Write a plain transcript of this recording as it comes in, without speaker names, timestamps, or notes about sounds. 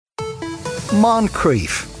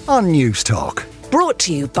Moncrief on News Talk. Brought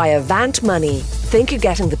to you by Avant Money. Think you're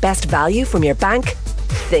getting the best value from your bank?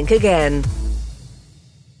 Think again.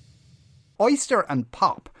 Oyster and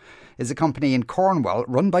Pop is a company in Cornwall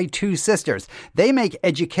run by two sisters. They make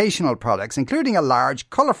educational products, including a large,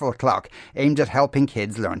 colourful clock aimed at helping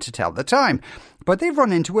kids learn to tell the time. But they've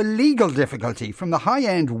run into a legal difficulty from the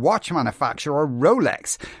high-end watch manufacturer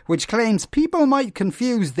Rolex, which claims people might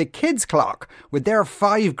confuse the kids' clock with their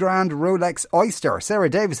 $5,000 Rolex Oyster. Sarah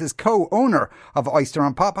Davis is co-owner of Oyster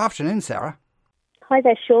and Pop. Afternoon, Sarah. Hi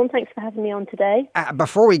there, Sean. Thanks for having me on today.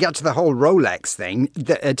 Before we get to the whole Rolex thing,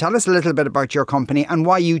 tell us a little bit about your company and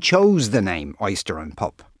why you chose the name Oyster and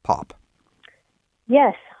Pop.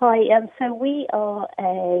 Yes, hi. So we are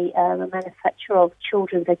a manufacturer of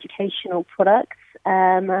children's educational products.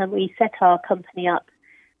 And we set our company up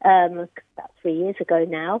about 3 years ago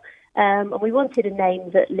now. And we wanted a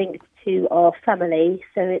name that linked to our family.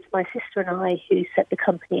 So it's my sister and I who set the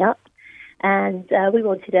company up. And we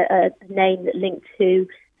wanted a name that linked to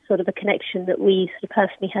sort of a connection that we sort of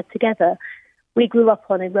personally had together. We grew up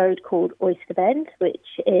on a road called Oyster Bend, which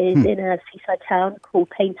is in a seaside town called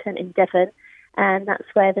Paynton in Devon. And that's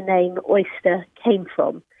where the name Oyster came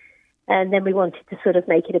from. And then we wanted to sort of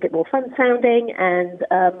make it a bit more fun sounding. And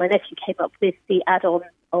my nephew came up with the add-on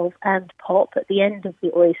of and pop at the end of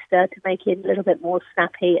the oyster to make it a little bit more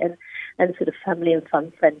snappy and sort of family and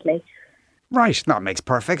fun friendly. Right, that makes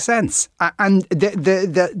perfect sense. And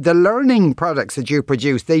the learning products that you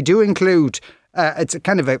produce, they do include, it's a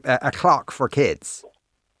kind of a clock for kids.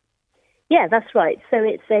 Yeah, that's right. So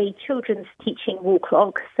it's a children's teaching wall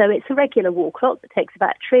clock. So it's a regular wall clock that takes a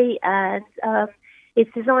battery, and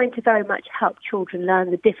it's designed to very much help children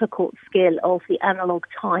learn the difficult skill of the analogue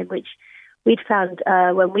time, which we'd found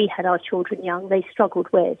when we had our children young, they struggled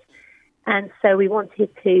with. And so we wanted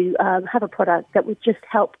to have a product that would just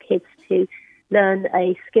help kids to learn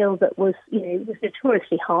a skill that was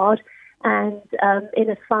notoriously hard and in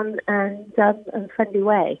a fun and friendly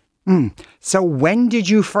way. So when did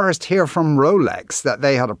you first hear from Rolex that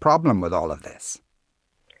they had a problem with all of this?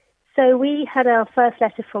 So we had our first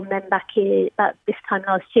letter from them back about this time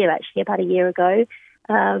last year, actually, about a year ago.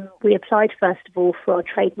 We applied, first of all, for our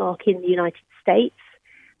trademark in the United States.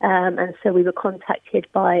 And so we were contacted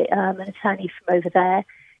by an attorney from over there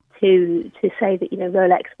to say that,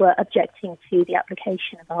 Rolex were objecting to the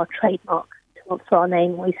application of our trademark for our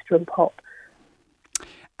name, Oyster and Pop.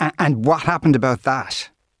 And what happened about that?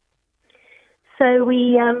 So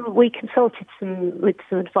we consulted with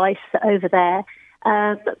some advice over there,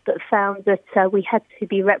 but found that we had to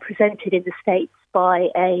be represented in the States by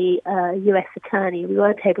a US attorney. We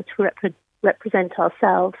weren't able to represent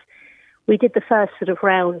ourselves. We did the first sort of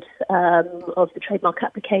round of the trademark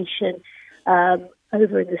application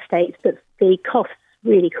over in the States, but the costs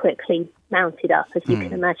really quickly mounted up, as you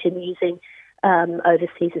can imagine, using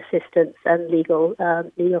overseas assistance and legal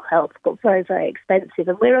help got very, very expensive.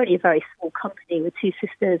 And we're only a very small company with two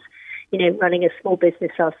sisters, running a small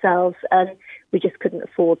business ourselves, and we just couldn't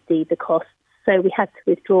afford the costs. So we had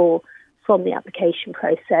to withdraw from the application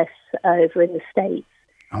process over in the States.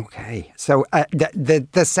 Okay. So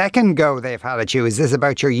the second go they've had at you, is this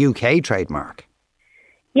about your UK trademark?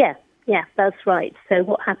 Yeah, that's right. So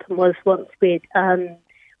what happened was once we'd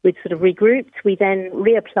sort of regrouped, we then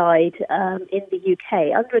reapplied in the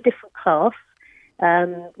UK under a different class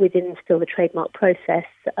within still the trademark process,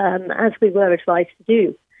 as we were advised to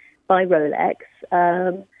do by Rolex,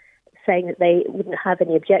 saying that they wouldn't have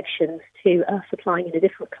any objections to us applying in a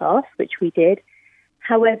different class, which we did.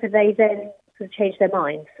 However, they then sort of changed their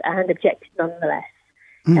minds and objected nonetheless.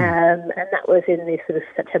 And that was in the sort of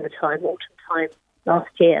September time, autumn time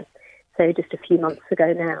last year. So just a few months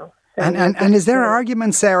ago now. So and is there an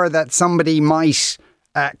argument, Sarah, that somebody might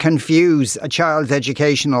confuse a child's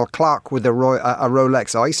educational clock with a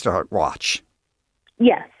Rolex Oyster watch?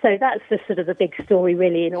 Yeah, so that's the sort of the big story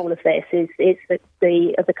really in all of this is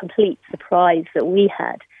the complete surprise that we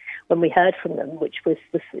had when we heard from them, which was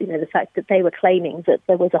the fact that they were claiming that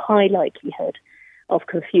there was a high likelihood of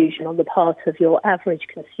confusion on the part of your average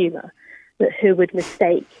consumer, that who would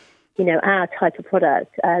mistake our type of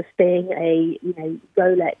product as being a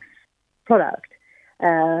Rolex product,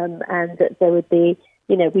 and that there would be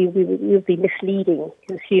we would be misleading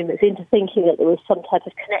consumers into thinking that there was some type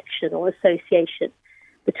of connection or association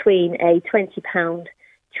between a £20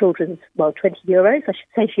 children's, €20, I should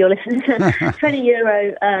say for your listeners,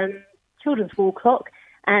 €20 children's wall clock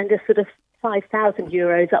and a sort of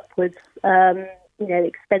 €5,000 upwards,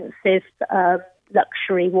 expensive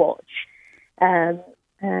luxury watch.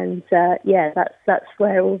 And that's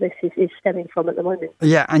where all this is stemming from at the moment.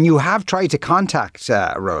 Yeah, and you have tried to contact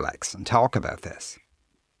Rolex and talk about this.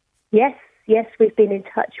 Yes, we've been in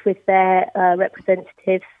touch with their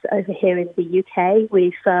representatives over here in the UK.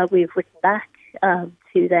 We've written back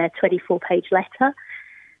to their 24-page letter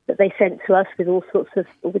that they sent to us with all sorts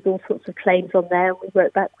of claims on there. We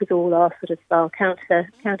wrote back with all our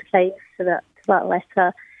counterclaims to that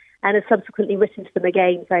letter, and have subsequently written to them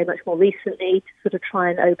again very much more recently to sort of try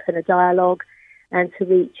and open a dialogue and to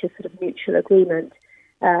reach a sort of mutual agreement.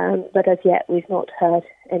 But as yet, we've not heard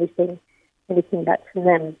anything back from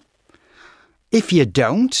them. If you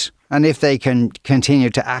don't, and if they can continue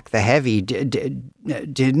to act the heavy, do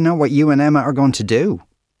you know what you and Emma are going to do?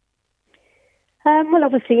 Well,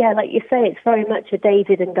 obviously, yeah, like you say, it's very much a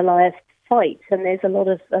David and Goliath fight, and there's a lot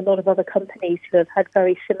of other companies who have had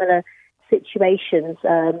very similar situations,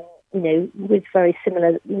 with very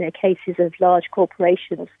similar, cases of large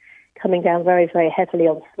corporations coming down very, very heavily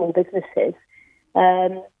on small businesses.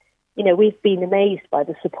 We've been amazed by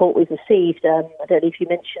the support we've received. I don't know if you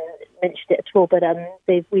mentioned it at all, but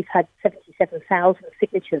we've had 77,000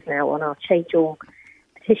 signatures now on our Change.org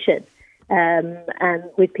petition, and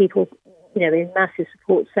with people, in massive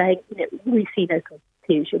support saying, we see no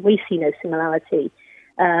confusion, we see no similarity.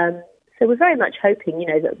 So we're very much hoping,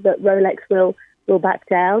 that Rolex will back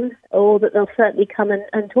down, or that they'll certainly come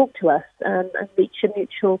and talk to us and reach a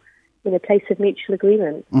mutual, place of mutual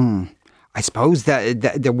agreement. I suppose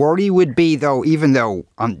that the worry would be, though, even though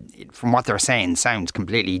from what they're saying sounds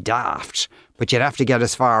completely daft, but you'd have to get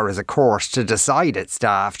as far as a court to decide it's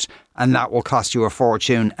daft, and that will cost you a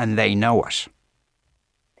fortune, and they know it.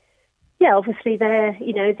 Yeah, obviously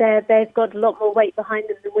they've got a lot more weight behind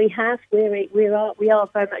them than we have. We are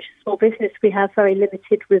very much a small business. We have very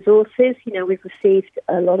limited resources. We've received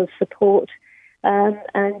a lot of support, and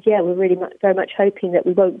we're really very much hoping that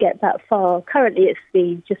we won't get that far. Currently,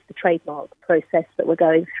 it's just the trademark process that we're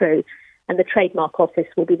going through, and the trademark office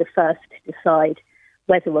will be the first to decide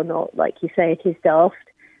whether or not, like you say, it is daft,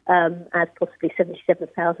 as possibly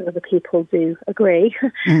 77,000 other people do agree,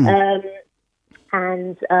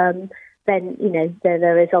 Then,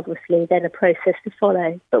 there is obviously then a process to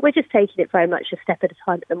follow. But we're just taking it very much a step at a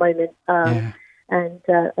time at the moment, and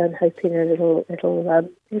hoping that it'll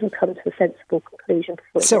come to a sensible conclusion.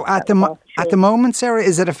 So at the moment, Sarah,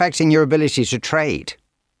 is it affecting your ability to trade?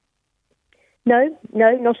 No,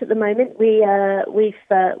 not at the moment. We're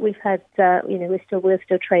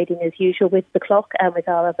still trading as usual with the clock and with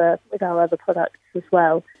our other products as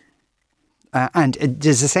well. And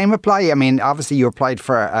does the same apply? I mean, obviously you applied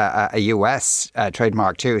for a US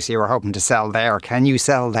trademark too, so you were hoping to sell there. Can you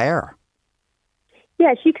sell there?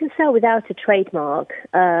 Yes, you can sell without a trademark.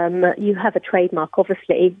 You have a trademark,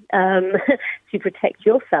 obviously, to protect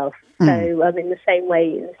yourself. So, in the same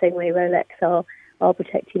way Rolex are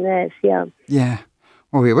protecting theirs. Yeah. Yeah.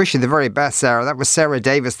 Well, we wish you the very best, Sarah. That was Sarah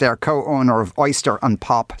Davis, there, co-owner of Oyster and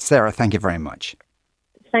Pop. Sarah, thank you very much.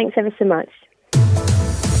 Thanks ever so much.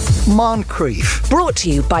 Moncrief. Brought to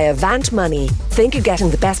you by Avant Money. Think you're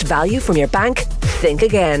getting the best value from your bank? Think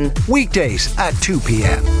again. Weekdays at 2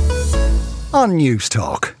 p.m. on News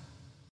Talk.